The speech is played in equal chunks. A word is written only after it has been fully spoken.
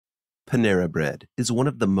Panera Bread is one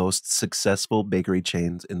of the most successful bakery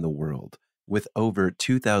chains in the world, with over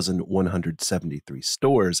 2,173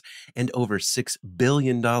 stores and over $6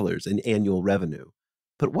 billion in annual revenue.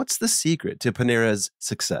 But what's the secret to Panera's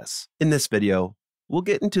success? In this video, we'll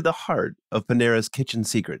get into the heart of Panera's kitchen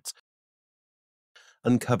secrets,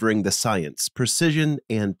 uncovering the science, precision,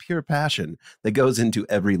 and pure passion that goes into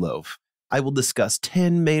every loaf. I will discuss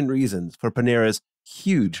 10 main reasons for Panera's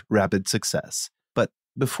huge rapid success. But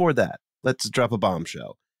before that, let's drop a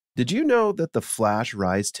bombshell. Did you know that the flash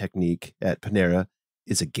rise technique at Panera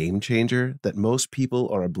is a game changer that most people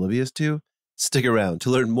are oblivious to? Stick around to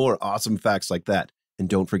learn more awesome facts like that, and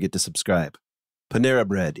don't forget to subscribe. Panera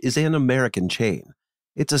Bread is an American chain.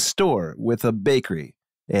 It's a store with a bakery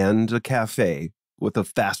and a cafe with a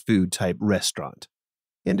fast food type restaurant.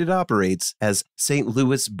 And it operates as St.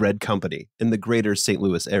 Louis Bread Company in the greater St.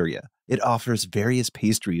 Louis area. It offers various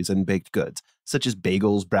pastries and baked goods, such as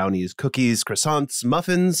bagels, brownies, cookies, croissants,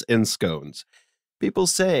 muffins, and scones. People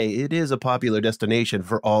say it is a popular destination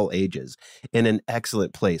for all ages and an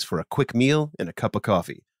excellent place for a quick meal and a cup of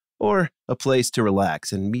coffee, or a place to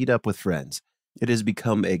relax and meet up with friends. It has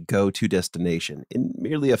become a go-to destination in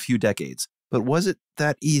merely a few decades. But was it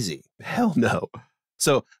that easy? Hell no.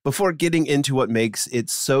 So before getting into what makes it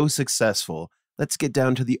so successful, let's get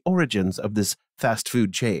down to the origins of this fast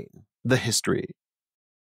food chain, the history.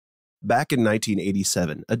 Back in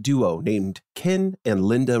 1987, a duo named Ken and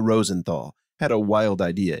Linda Rosenthal had a wild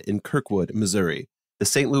idea in Kirkwood, Missouri. The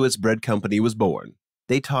St. Louis Bread Company was born.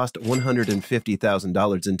 They tossed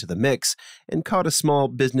 $150,000 into the mix and caught a small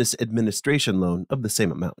business administration loan of the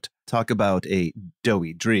same amount. Talk about a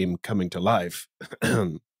doughy dream coming to life.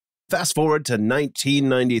 Fast forward to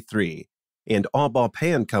 1993, and All Ball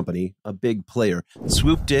Pan Company, a big player,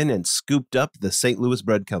 swooped in and scooped up the St. Louis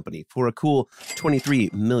Bread Company for a cool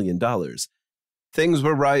 $23 million. Things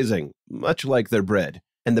were rising, much like their bread,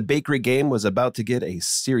 and the bakery game was about to get a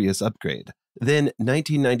serious upgrade. Then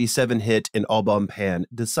 1997 hit, and All Ball Pan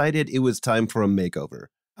decided it was time for a makeover.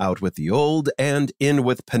 Out with the old and in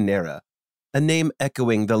with Panera, a name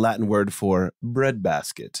echoing the Latin word for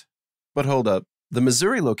breadbasket. But hold up. The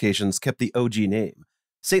Missouri locations kept the OG name,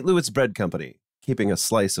 St. Louis Bread Company, keeping a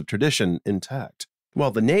slice of tradition intact.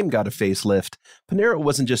 While the name got a facelift, Panera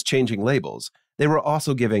wasn't just changing labels. They were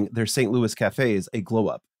also giving their St. Louis cafes a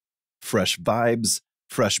glow-up. Fresh vibes,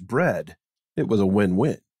 fresh bread. It was a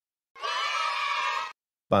win-win.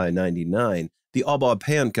 By '99, the All Ball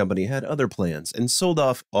Pan Company had other plans and sold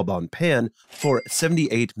off All Ball Pan for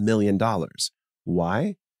 $78 million.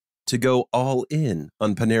 Why? To go all in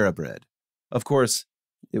on Panera Bread. Of course,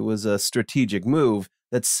 it was a strategic move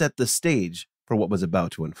that set the stage for what was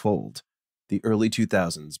about to unfold. The early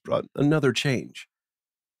 2000s brought another change.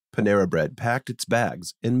 Panera Bread packed its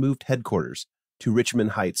bags and moved headquarters to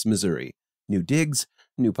Richmond Heights, Missouri. New digs,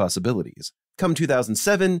 new possibilities. Come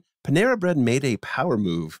 2007, Panera Bread made a power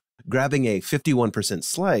move, grabbing a 51%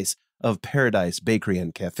 slice of Paradise Bakery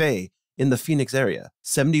and Cafe in the Phoenix area,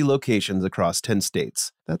 70 locations across 10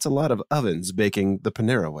 states. That's a lot of ovens baking the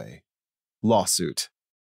Panera way. Lawsuit.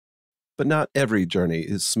 But not every journey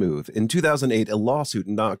is smooth. In 2008, a lawsuit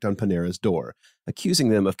knocked on Panera's door, accusing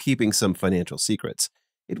them of keeping some financial secrets.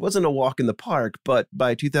 It wasn't a walk in the park, but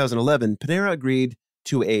by 2011, Panera agreed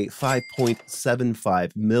to a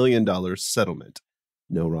 $5.75 million settlement.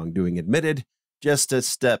 No wrongdoing admitted, just a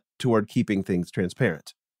step toward keeping things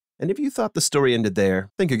transparent. And if you thought the story ended there,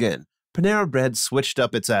 think again. Panera Bread switched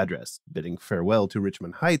up its address, bidding farewell to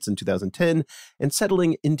Richmond Heights in 2010 and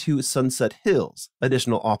settling into Sunset Hills.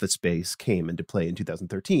 Additional office space came into play in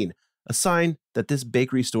 2013, a sign that this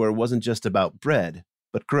bakery store wasn't just about bread,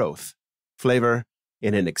 but growth, flavor,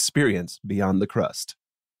 and an experience beyond the crust.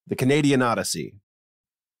 The Canadian Odyssey.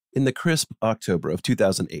 In the crisp October of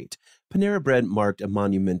 2008, Panera Bread marked a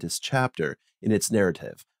monumentous chapter in its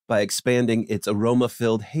narrative by expanding its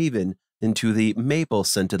aroma-filled haven into the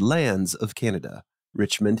maple-scented lands of Canada.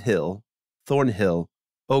 Richmond Hill, Thornhill,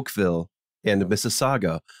 Oakville, and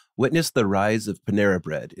Mississauga witnessed the rise of Panera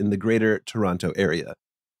Bread in the greater Toronto area,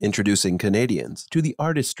 introducing Canadians to the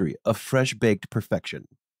artistry of fresh-baked perfection.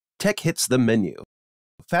 Tech hits the menu.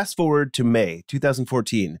 Fast forward to May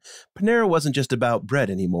 2014, Panera wasn't just about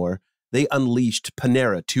bread anymore. They unleashed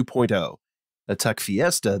Panera 2.0, a tech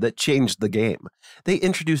fiesta that changed the game. They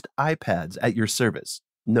introduced iPads at your service,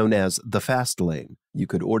 known as the Fast Lane. You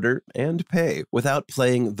could order and pay without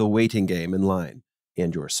playing the waiting game in line.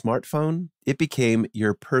 And your smartphone, it became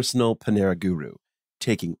your personal Panera guru,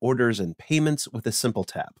 taking orders and payments with a simple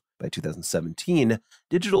tap. By 2017,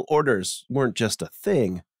 digital orders weren't just a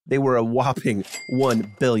thing, they were a whopping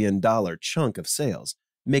 $1 billion chunk of sales,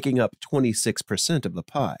 making up 26% of the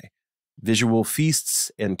pie. visual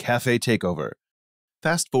feasts, and cafe takeover.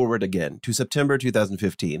 Fast forward again to September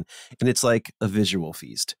 2015, and it's like a visual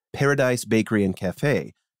feast. Paradise Bakery and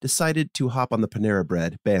Cafe decided to hop on the Panera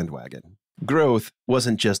Bread bandwagon. Growth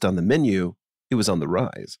wasn't just on the menu, it was on the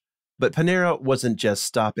rise. But Panera wasn't just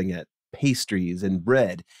stopping at pastries and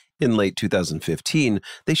bread. In late 2015,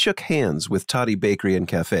 they shook hands with Toddy Bakery and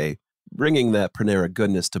Cafe, bringing that Panera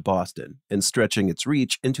goodness to Boston and stretching its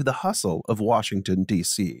reach into the hustle of Washington,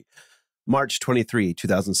 D.C. March 23,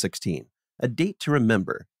 2016. A date to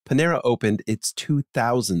remember, Panera opened its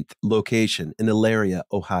 2,000th location in Elyria,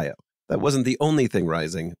 Ohio. That wasn't the only thing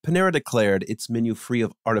rising. Panera declared its menu free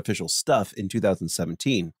of artificial stuff in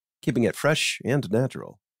 2017, keeping it fresh and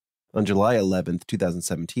natural. On July 11,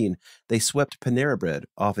 2017, they swept Panera Bread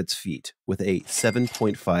off its feet with a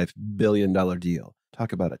 $7.5 billion deal.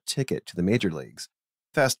 Talk about a ticket to the major leagues.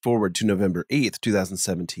 Fast forward to November 8,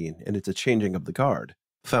 2017, and it's a changing of the guard.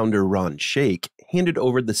 Founder Ron Shaich handed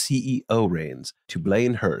over the CEO reins to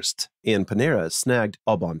Blaine Hurst, and Panera snagged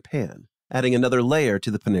Au Bon Pain, adding another layer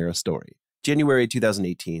to the Panera story. January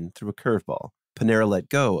 2018, through a curveball, Panera let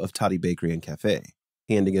go of Toddy Bakery and Cafe,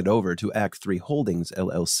 handing it over to Act 3 Holdings,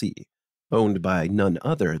 LLC, owned by none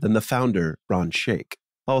other than the founder, Ron Shaich.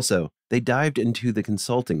 Also, they dived into the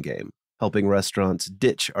consulting game, helping restaurants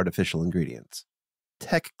ditch artificial ingredients.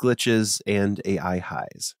 Tech glitches and AI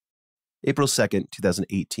highs. April 2nd,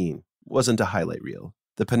 2018, wasn't a highlight reel.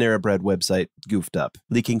 The Panera Bread website goofed up,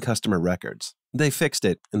 leaking customer records. They fixed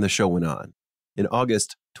it, and the show went on. In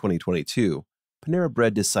August 2022, Panera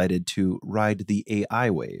Bread decided to ride the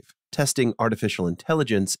AI wave, testing artificial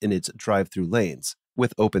intelligence in its drive-thru lanes.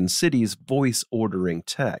 With OpenCity's voice-ordering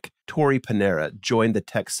tech, Tori Panera joined the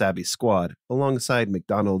tech-savvy squad alongside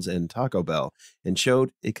McDonald's and Taco Bell and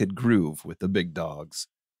showed it could groove with the big dogs.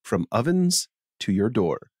 From ovens to your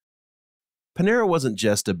door. Panera wasn't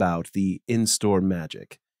just about the in-store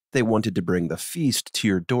magic. They wanted to bring the feast to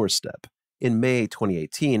your doorstep. In May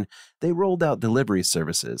 2018, they rolled out delivery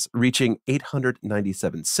services, reaching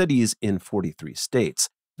 897 cities in 43 states.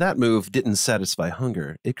 That move didn't satisfy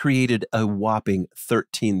hunger. It created a whopping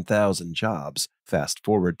 13,000 jobs. Fast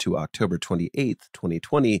forward to October 28,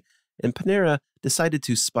 2020, and Panera decided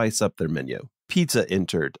to spice up their menu. Pizza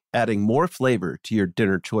entered, adding more flavor to your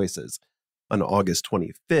dinner choices. On August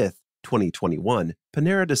 25th, 2021,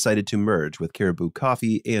 Panera decided to merge with Caribou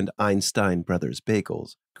Coffee and Einstein Brothers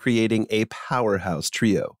Bagels, creating a powerhouse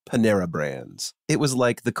trio, Panera Brands. It was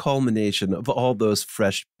like the culmination of all those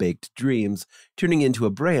fresh-baked dreams turning into a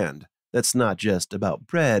brand that's not just about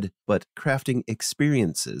bread, but crafting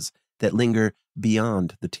experiences that linger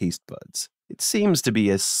beyond the taste buds. It seems to be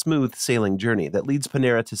a smooth-sailing journey that leads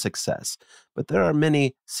Panera to success, but there are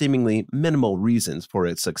many seemingly minimal reasons for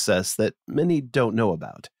its success that many don't know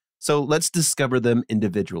about. So let's discover them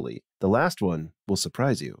individually. The last one will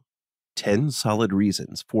surprise you. 10 solid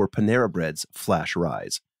reasons for Panera Bread's flash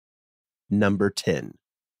rise. Number 10.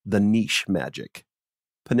 The niche magic.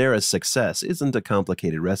 Panera's success isn't a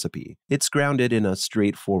complicated recipe. It's grounded in a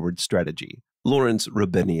straightforward strategy. Lawrence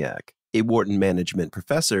Rabiniak, a Wharton management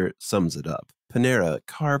professor, sums it up. Panera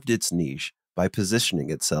carved its niche by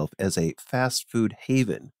positioning itself as a fast food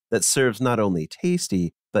haven that serves not only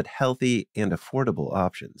tasty, but healthy and affordable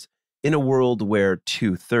options. In a world where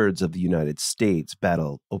 2/3 of the United States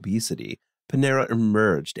battle obesity, Panera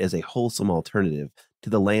emerged as a wholesome alternative to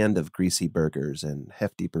the land of greasy burgers and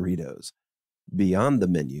hefty burritos. Beyond the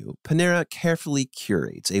menu, Panera carefully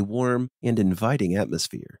curates a warm and inviting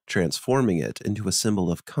atmosphere, transforming it into a symbol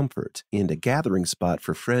of comfort and a gathering spot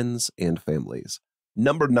for friends and families.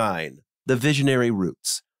 Number 9. The visionary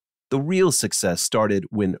roots. The real success started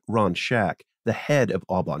when Ron Shaich, the head of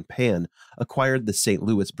Au Bon Pain, acquired the St.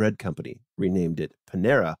 Louis Bread Company, renamed it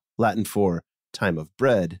Panera, Latin for time of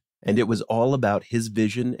bread, and it was all about his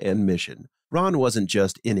vision and mission. Ron wasn't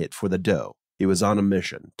just in it for the dough. He was on a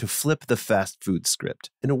mission to flip the fast food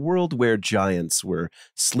script. In a world where giants were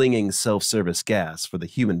slinging self-service gas for the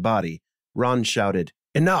human body, Ron shouted,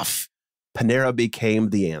 "Enough!" Panera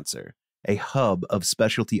became the answer. A hub of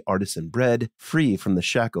specialty artisan bread, free from the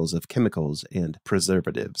shackles of chemicals and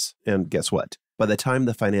preservatives. And guess what? By the time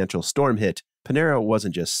the financial storm hit, Panera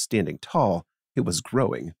wasn't just standing tall, it was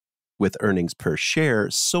growing, with earnings per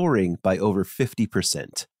share soaring by over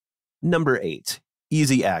 50%. Number 8.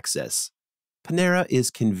 Easy access. Panera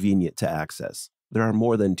is convenient to access. There are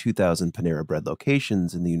more than 2,000 Panera Bread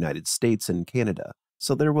locations in the United States and Canada,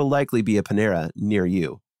 so there will likely be a Panera near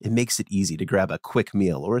you. It makes it easy to grab a quick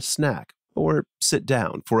meal or a snack, or sit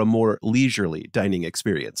down for a more leisurely dining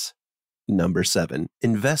experience. Number 7.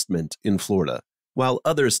 Investment in Florida. While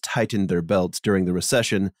others tightened their belts during the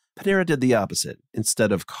recession, Panera did the opposite.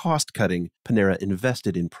 Instead of cost-cutting, Panera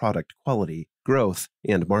invested in product quality, growth,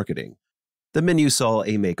 and marketing. The menu saw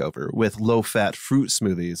a makeover with low-fat fruit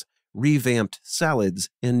smoothies, revamped salads,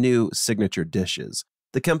 and new signature dishes.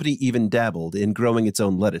 The company even dabbled in growing its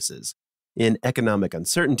own lettuces. In economic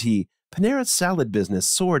uncertainty, Panera's salad business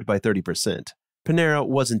soared by 30%. Panera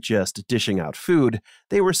wasn't just dishing out food,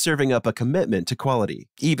 they were serving up a commitment to quality,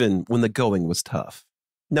 even when the going was tough.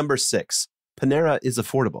 Number 6. Panera is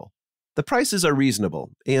affordable. The prices are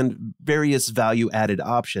reasonable, and various value-added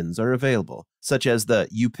options are available, such as the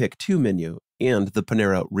You Pick 2 menu and the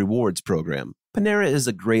Panera Rewards program. Panera is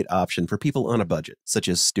a great option for people on a budget, such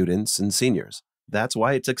as students and seniors. That's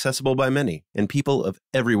why it's accessible by many, and people of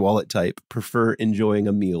every wallet type prefer enjoying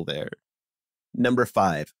a meal there. Number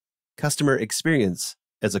 5. Customer experience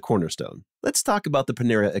as a cornerstone. Let's talk about the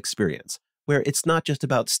Panera experience, where it's not just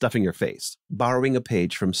about stuffing your face. Borrowing a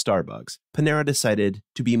page from Starbucks, Panera decided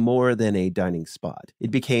to be more than a dining spot. It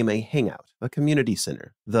became a hangout, a community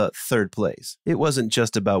center, the third place. It wasn't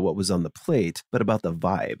just about what was on the plate, but about the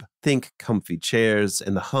vibe. Think comfy chairs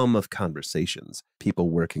and the hum of conversations, people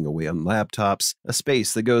working away on laptops, a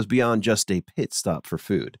space that goes beyond just a pit stop for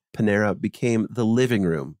food. Panera became the living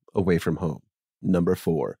room away from home. Number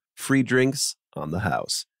 4. Free drinks on the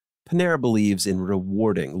house. Panera believes in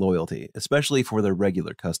rewarding loyalty, especially for their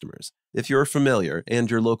regular customers. If you're familiar and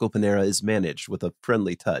your local Panera is managed with a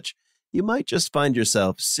friendly touch, you might just find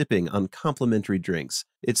yourself sipping on complimentary drinks.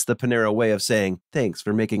 It's the Panera way of saying, thanks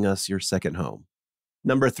for making us your second home.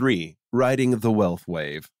 Number 3. Riding the wealth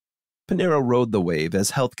wave. Panera rode the wave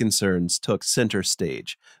as health concerns took center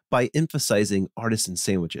stage. By emphasizing artisan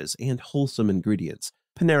sandwiches and wholesome ingredients,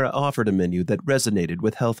 Panera offered a menu that resonated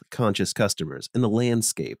with health-conscious customers in a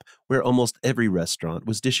landscape where almost every restaurant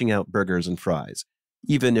was dishing out burgers and fries.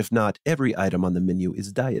 Even if not every item on the menu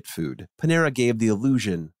is diet food, Panera gave the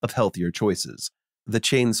illusion of healthier choices. The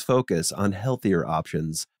chain's focus on healthier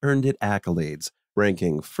options earned it accolades,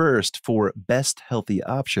 ranking first for Best Healthy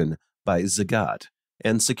Option by Zagat,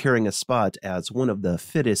 and securing a spot as one of the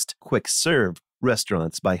fittest quick-serve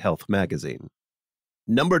restaurants by Health Magazine.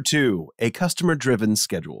 Number 2. A customer-driven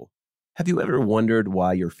schedule. Have you ever wondered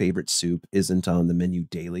why your favorite soup isn't on the menu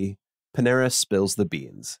daily? Panera spills the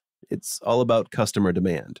beans. It's all about customer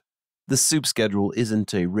demand. The soup schedule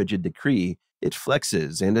isn't a rigid decree, it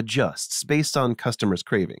flexes and adjusts based on customers'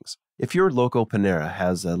 cravings. If your local Panera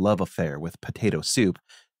has a love affair with potato soup,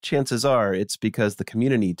 chances are it's because the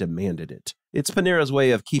community demanded it. It's Panera's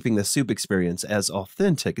way of keeping the soup experience as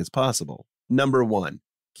authentic as possible. Number 1.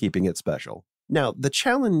 Keeping it special. Now, the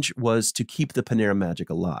challenge was to keep the Panera magic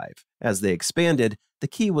alive. As they expanded, the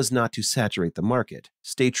key was not to saturate the market.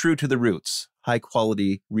 Stay true to the roots,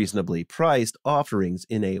 high-quality, reasonably priced offerings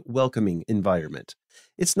in a welcoming environment.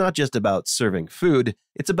 It's not just about serving food,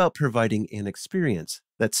 it's about providing an experience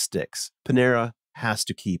that sticks. Panera has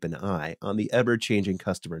to keep an eye on the ever-changing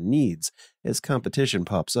customer needs as competition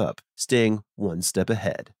pops up, staying one step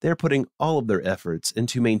ahead. They're putting all of their efforts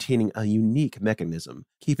into maintaining a unique mechanism,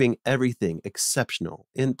 keeping everything exceptional,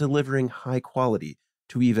 and delivering high quality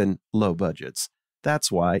to even low budgets.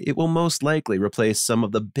 That's why it will most likely replace some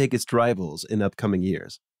of the biggest rivals in upcoming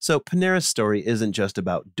years. So Panera's story isn't just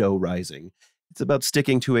about dough rising. It's about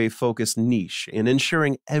sticking to a focused niche and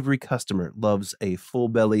ensuring every customer loves a full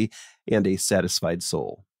belly and a satisfied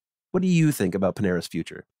soul. What do you think about Panera's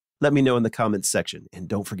future? Let me know in the comments section, and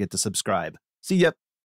don't forget to subscribe. See ya!